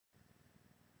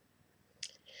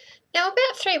Now,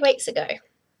 about 3 weeks ago,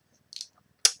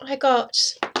 I got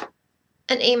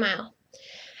an email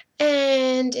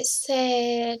and it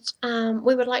said,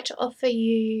 we would like to offer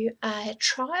you a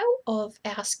trial of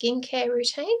our skincare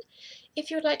routine if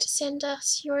you would like to send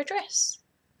us your address.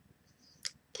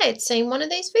 They'd seen one of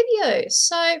these videos,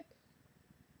 so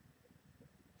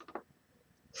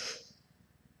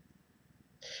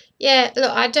yeah,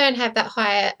 look, I don't have that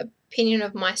high opinion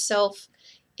of myself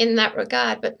in that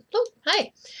regard, but look,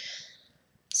 hey.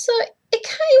 So it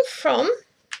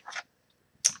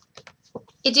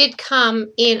did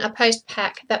come in a post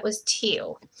pack that was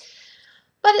teal,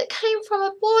 but it came from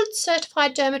a board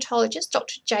certified dermatologist,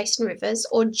 Dr. Jason Rivers,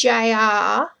 or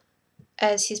JR,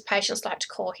 as his patients like to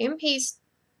call him. He's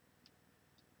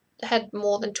had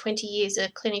more than 20 years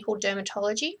of clinical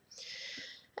dermatology,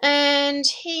 and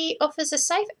he offers a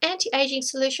safe anti-aging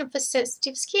solution for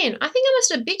sensitive skin. I think I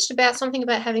must have bitched about something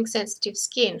about having sensitive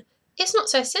skin. It's not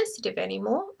so sensitive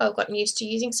anymore. I've gotten used to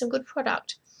using some good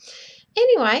product.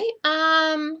 Anyway,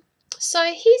 so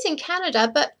he's in Canada,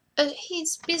 but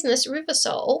his business,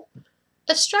 Riversol,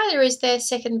 Australia is their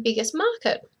second biggest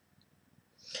market.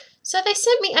 So they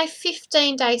sent me a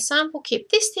 15-day sample kit.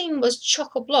 This thing was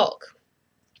chock-a-block.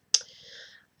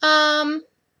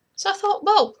 So I thought,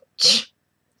 well,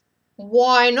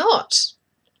 why not?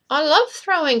 I love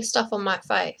throwing stuff on my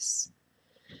face.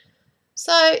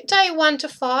 So day 1 to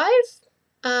 5,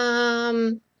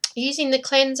 using the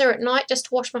cleanser at night just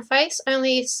to wash my face,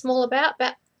 only a small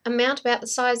amount about the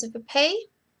size of a pea.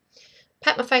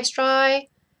 Pat my face dry,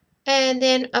 and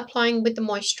then applying with the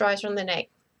moisturiser on the neck.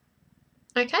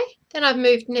 Okay, then I've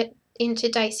moved into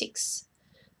day 6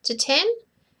 to 10,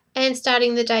 and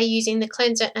starting the day using the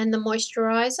cleanser and the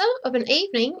moisturiser of an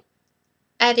evening,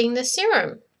 adding the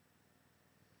serum.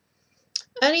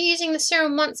 Only using the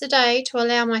serum once a day to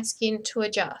allow my skin to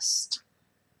adjust.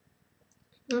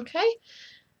 Okay,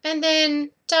 and then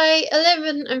day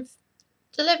 11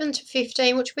 to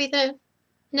 15, which will be the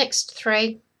next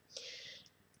 3,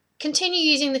 continue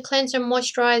using the cleanser and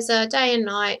moisturiser day and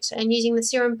night, and using the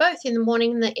serum both in the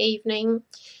morning and the evening.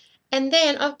 And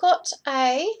then I've got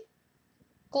a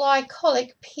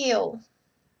glycolic peel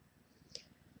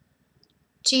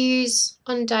to use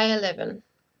on day 11.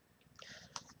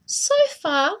 So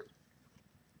far,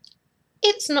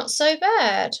 it's not so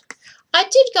bad. I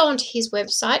did go onto his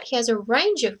website. He has a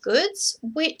range of goods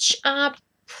which are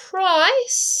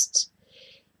priced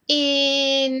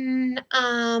in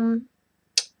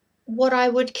what I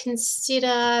would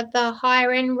consider the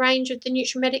higher end range of the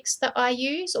Nutrimentics that I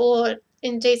use, or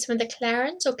indeed some of the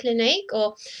Clarins or Clinique,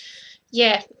 or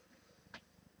yeah,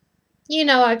 you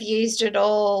know, I've used it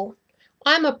all.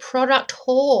 I'm a product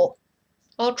whore.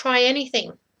 I'll try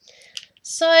anything.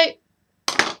 So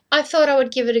I thought I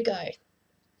would give it a go.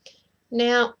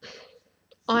 Now,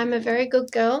 I'm a very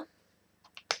good girl.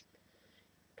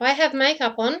 If I have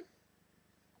makeup on,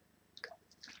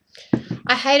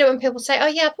 I hate it when people say, "Oh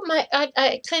yeah,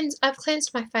 I've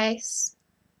cleansed my face."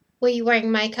 Were you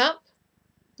wearing makeup?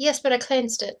 Yes, but I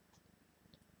cleansed it.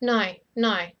 No.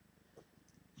 I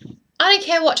don't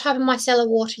care what type of micellar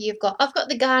water you've got. I've got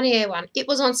the Garnier one. It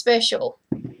was on special.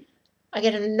 I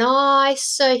get a nice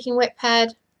soaking wet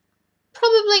pad,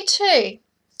 probably 2.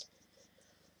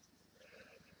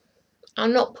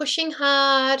 I'm not pushing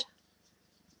hard.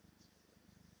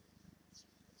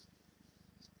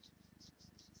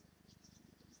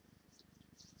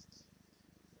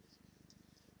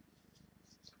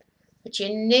 But you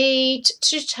need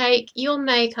to take your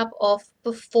makeup off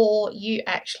before you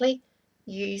actually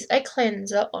use a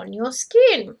cleanser on your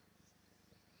skin.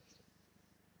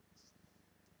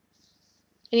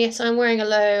 And yes, I'm wearing a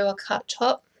lower cut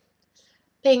top,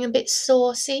 being a bit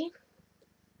saucy.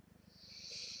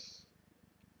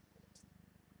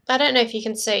 I don't know if you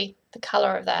can see the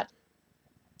colour of that.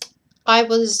 I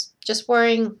was just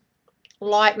wearing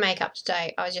light makeup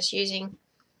today. I was just using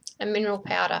a mineral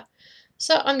powder.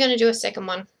 So I'm going to do a second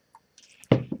one.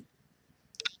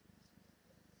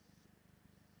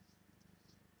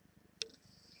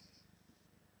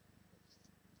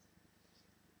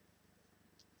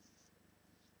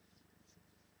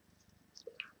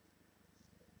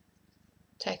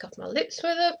 Take off my lips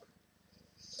with it.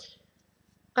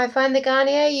 I find the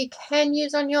Garnier you can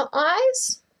use on your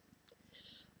eyes,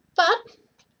 but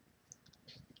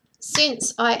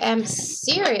since I am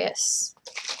serious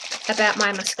about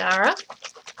my mascara,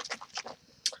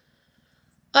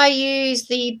 I use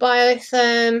the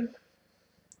Biotherm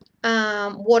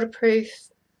waterproof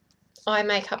eye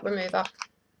makeup remover.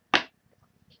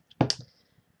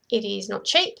 It is not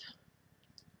cheap,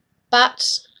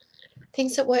 but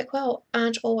things that work well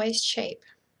aren't always cheap.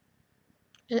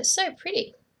 And it's so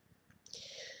pretty.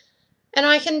 And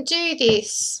I can do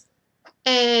this,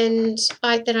 and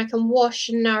then I can wash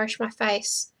and nourish my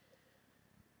face.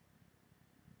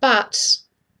 But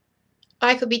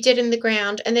I could be dead in the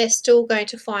ground and they're still going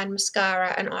to find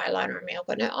mascara and eyeliner on me. I've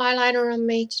got no eyeliner on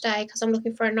me today because I'm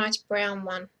looking for a nice brown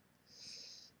one.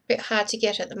 Bit hard to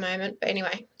get at the moment, but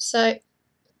anyway. So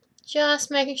just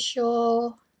making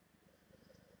sure.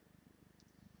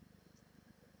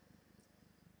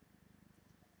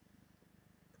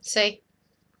 See,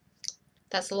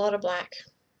 that's a lot of black.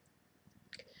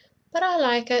 But I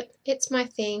like it. It's my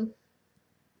thing.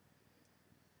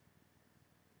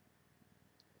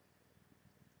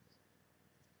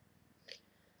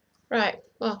 Right,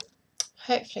 well,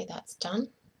 hopefully that's done.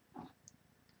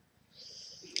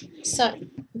 So,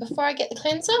 before I get the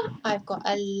cleanser, I've got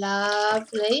a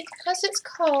lovely, because it's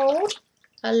cold,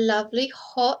 a lovely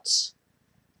hot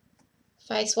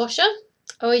face washer.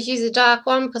 I always use a dark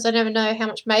one because I never know how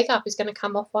much makeup is going to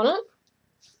come off on it.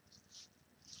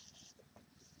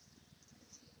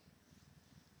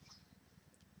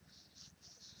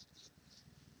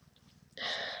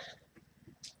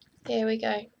 There we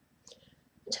go.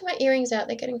 Take my earrings out,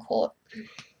 they're getting caught.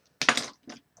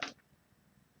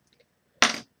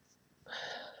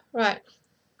 Right.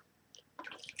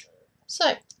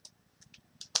 So,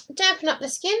 dampen up the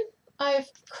skin. I've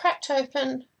cracked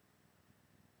open.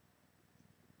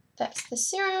 That's the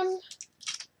serum.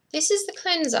 This is the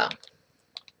cleanser.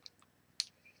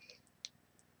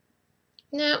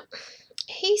 Now,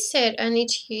 he said I need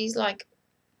to use like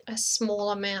a small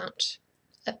amount,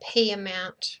 a pea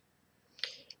amount.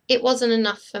 It wasn't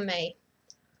enough for me.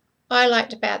 I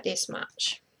liked about this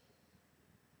much.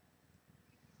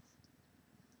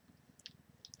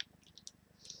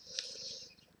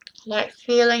 Like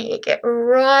feeling it get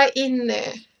right in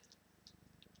there.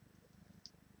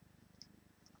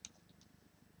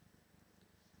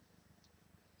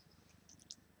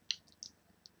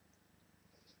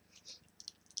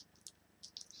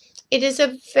 It is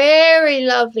a very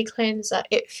lovely cleanser.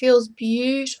 It feels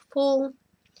beautiful.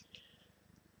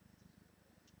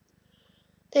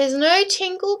 There's no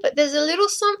tingle, but there's a little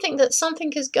something that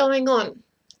something is going on.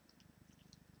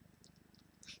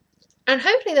 And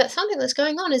hopefully that something that's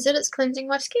going on is that it's cleansing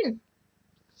my skin.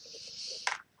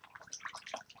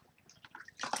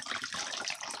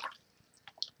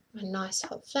 A nice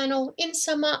hot flannel. In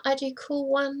summer, I do cool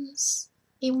ones.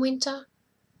 In winter,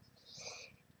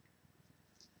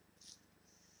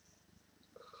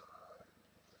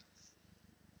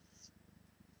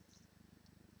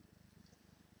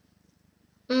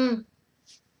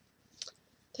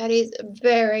 that is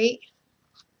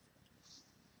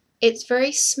it's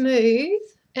very smooth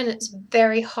and it's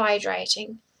very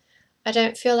hydrating. I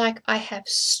don't feel like I have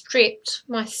stripped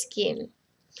my skin,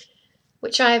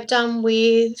 which I have done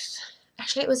with,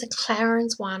 actually it was a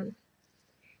Clarins one.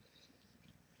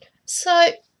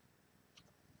 So,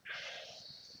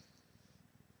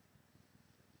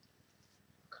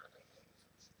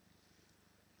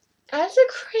 as a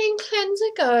cream cleanser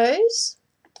goes,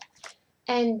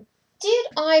 and did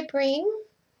I bring,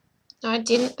 no I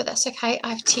didn't, but that's okay, I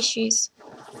have tissues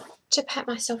to pat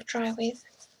myself dry with.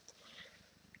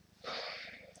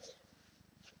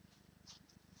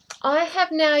 I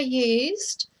have now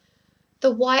used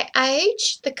the White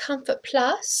Age, the Comfort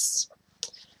Plus,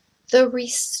 the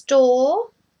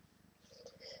Restore,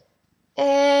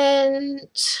 and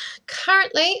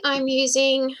currently I'm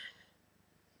using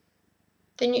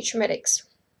the Nutrimentics.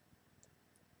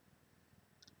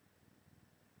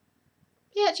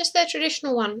 Yeah, just their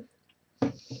traditional one.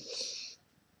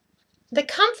 The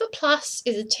Comfort Plus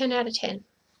is a 10 out of 10.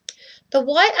 The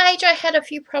White Age I had a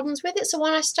few problems with. It's the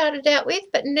one I started out with,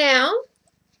 but now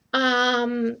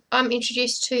I'm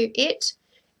introduced to it.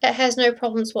 It has no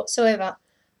problems whatsoever.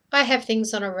 I have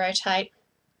things on a rotate.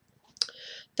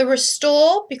 The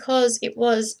Restore, because it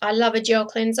was, I love a gel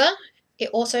cleanser. It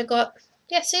also got,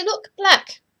 yeah, see, look,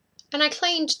 black. And I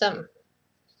cleaned them.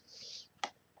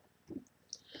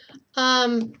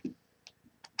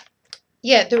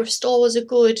 Yeah, the Restore was a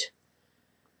good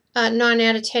 9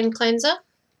 out of 10 cleanser.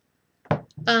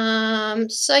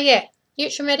 So yeah,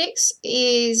 Nutrimentics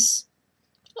is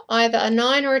either a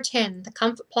 9 or a 10. The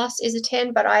Comfort Plus is a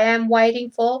 10, but I am waiting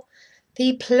for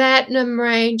the Platinum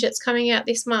range that's coming out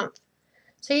this month.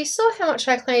 So you saw how much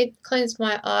I cleansed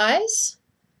my eyes.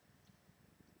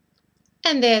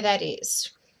 And there that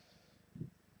is.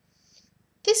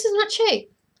 This is not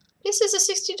cheap. This is a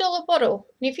 $60 bottle.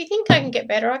 And if you think I can get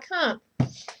better, I can't.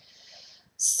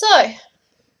 So,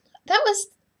 that was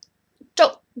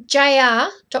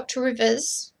Dr.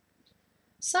 Rivers'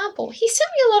 sample. He sent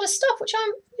me a lot of stuff, which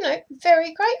I'm,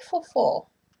 very grateful for.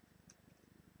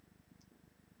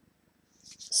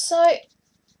 So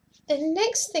the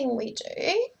next thing we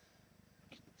do,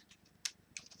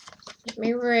 let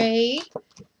me read,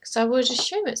 because I would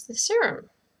assume it's the serum.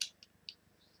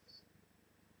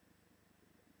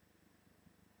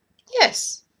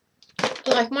 Yes,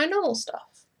 like my normal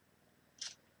stuff.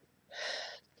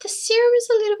 The serum is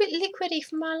a little bit liquidy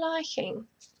for my liking.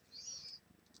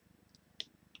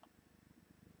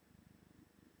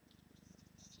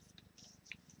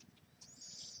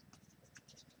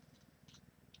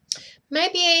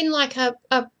 Maybe in like a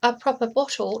proper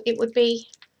bottle it would be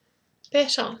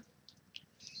better.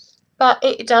 But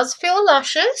it does feel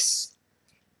luscious.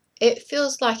 It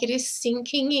feels like it is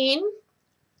sinking in.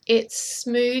 It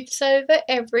smooths over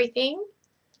everything.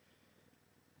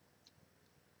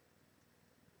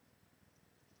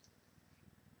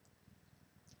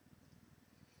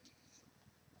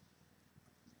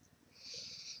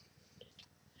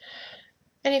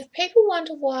 And if people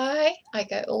wonder why I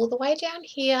go all the way down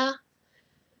here,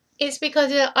 it's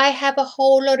because I have a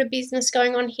whole lot of business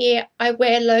going on here. I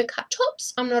wear low cut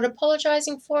tops. I'm not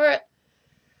apologising for it.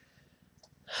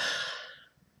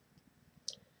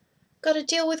 Got to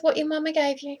deal with what your mama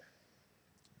gave you.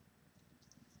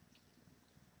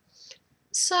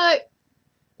 So,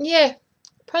 yeah,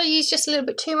 probably used just a little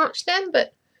bit too much then,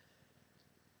 but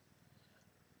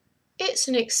it's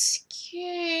an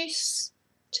excuse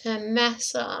to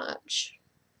massage.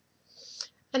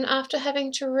 And after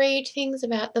having to read things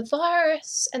about the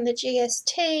virus and the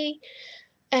GST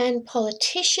and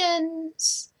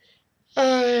politicians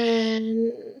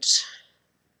and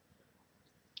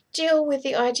deal with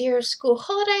the idea of school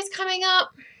holidays coming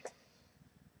up,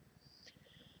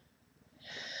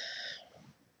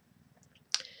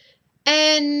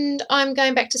 and I'm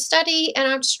going back to study, and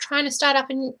I'm just trying to start up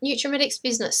a Nutrimentics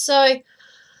business. So,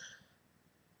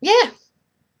 yeah,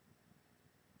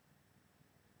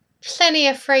 plenty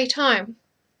of free time.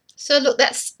 So look,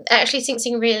 that's actually sinks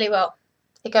in really well.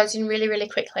 It goes in really, really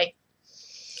quickly.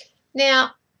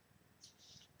 Now,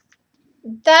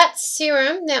 that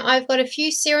serum, now I've got a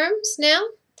few serums now.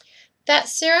 That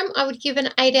serum, I would give an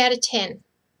 8 out of 10.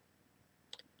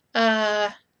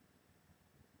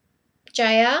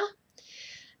 JR,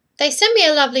 they sent me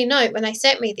a lovely note when they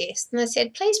sent me this, and they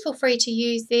said, please feel free to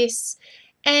use this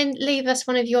and leave us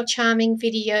one of your charming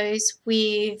videos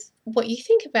with what you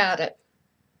think about it.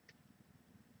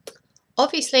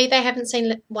 Obviously, they haven't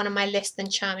seen one of my less than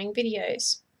charming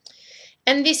videos.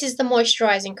 And this is the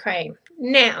moisturising cream.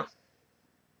 Now,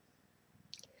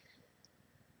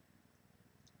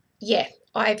 yeah,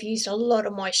 I've used a lot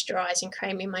of moisturising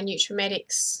cream in my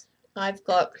Nutrimentics. I've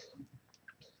got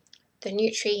the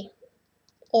Nutri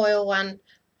oil one,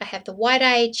 I have the White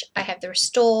Age, I have the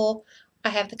Restore, I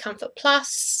have the Comfort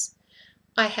Plus,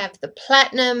 I have the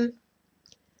Platinum.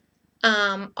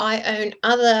 I own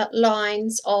other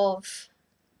lines of,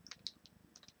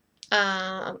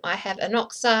 I have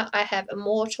Anoxa, I have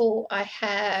Immortal, I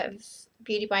have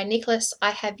Beauty by Nicholas,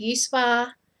 I have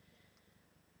Uspa.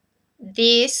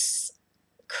 This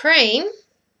cream,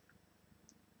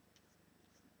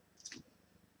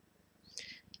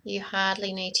 you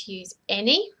hardly need to use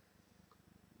any.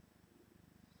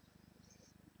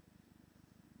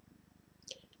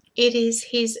 It is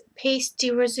his piece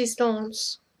de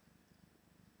resistance.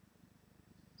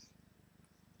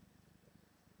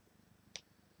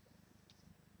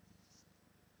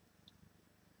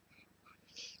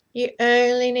 You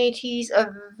only need to use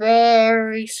a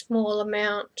very small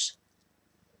amount,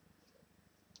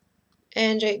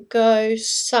 and it goes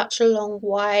such a long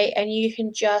way, and you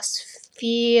can just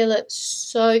feel it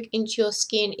soak into your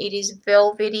skin. It is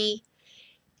velvety.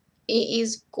 It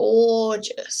is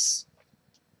gorgeous.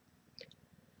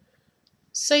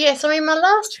 So yes, I'm in my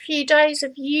last few days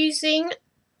of using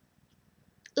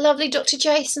lovely Dr.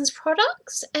 Jason's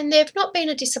products, and they've not been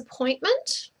a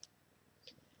disappointment.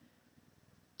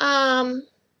 I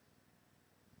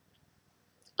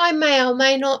may or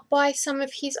may not buy some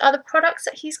of his other products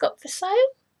that he's got for sale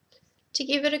to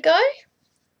give it a go.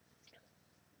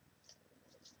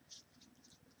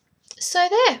 So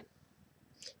there.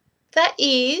 That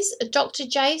is Dr.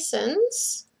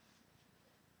 Jason's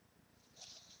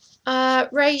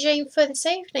regime for this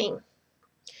evening.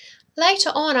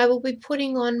 Later on, I will be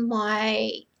putting on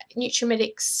my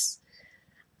Nutrimentics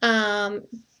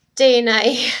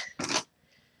DNA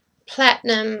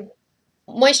Platinum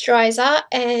moisturizer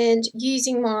and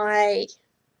using my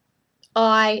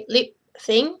eye lip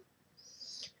thing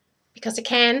because I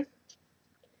can.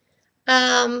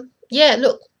 Yeah,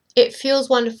 look, it feels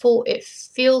wonderful. It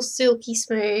feels silky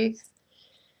smooth.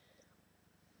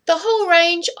 The whole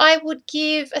range I would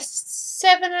give a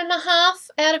 7.5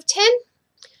 out of 10.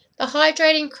 The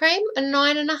hydrating cream, a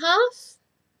 9.5.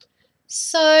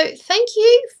 So thank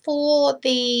you for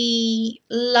the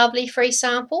lovely free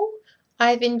sample.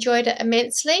 I've enjoyed it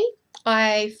immensely.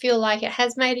 I feel like it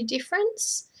has made a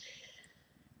difference.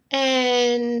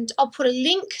 And I'll put a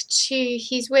link to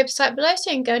his website below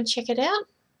so you can go and check it out.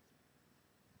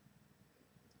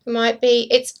 It might be,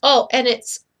 it's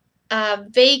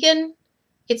vegan.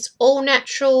 It's all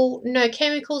natural, no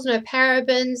chemicals, no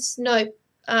parabens, no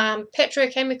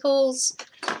petrochemicals.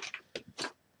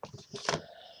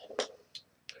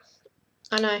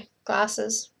 I know,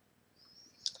 glasses.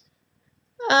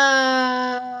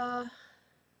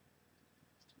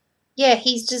 Yeah,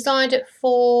 he's designed it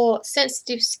for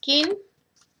sensitive skin.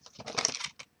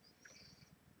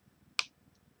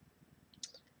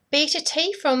 Beta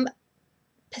tea from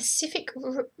Pacific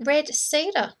Red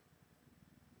Cedar.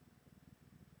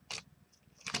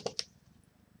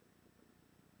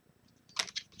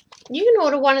 You can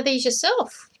order one of these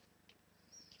yourself.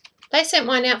 They sent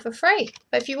mine out for free.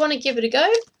 But if you want to give it a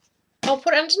go, I'll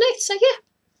put it underneath. So yeah,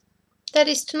 that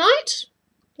is tonight.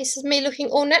 This is me looking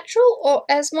all natural, or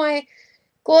as my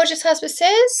gorgeous husband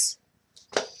says,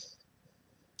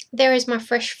 there is my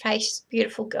fresh face,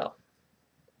 beautiful girl.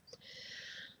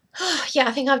 Yeah,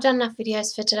 I think I've done enough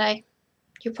videos for today.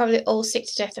 You're probably all sick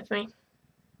to death of me.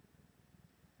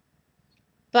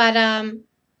 But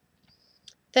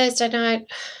Thursday night,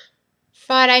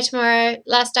 Friday tomorrow,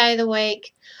 last day of the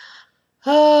week.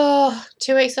 Oh,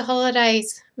 2 weeks of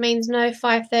holidays means no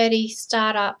 5:30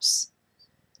 startups.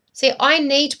 See, I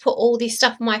need to put all this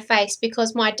stuff on my face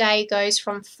because my day goes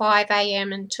from 5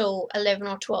 a.m. until 11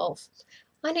 or 12.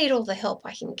 I need all the help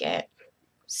I can get.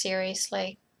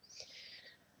 Seriously.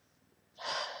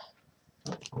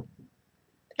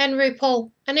 And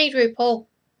RuPaul. I need RuPaul.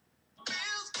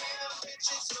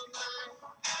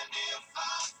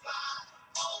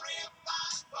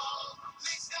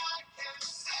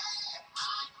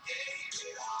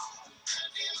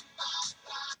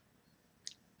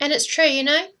 And it's true, you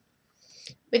know,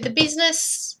 with the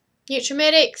business,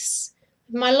 Nutrimentics,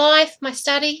 my life, my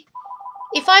study.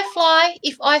 If I fly,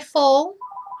 if I fall,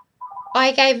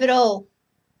 I gave it all.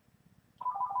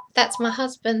 That's my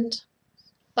husband.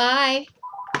 Bye.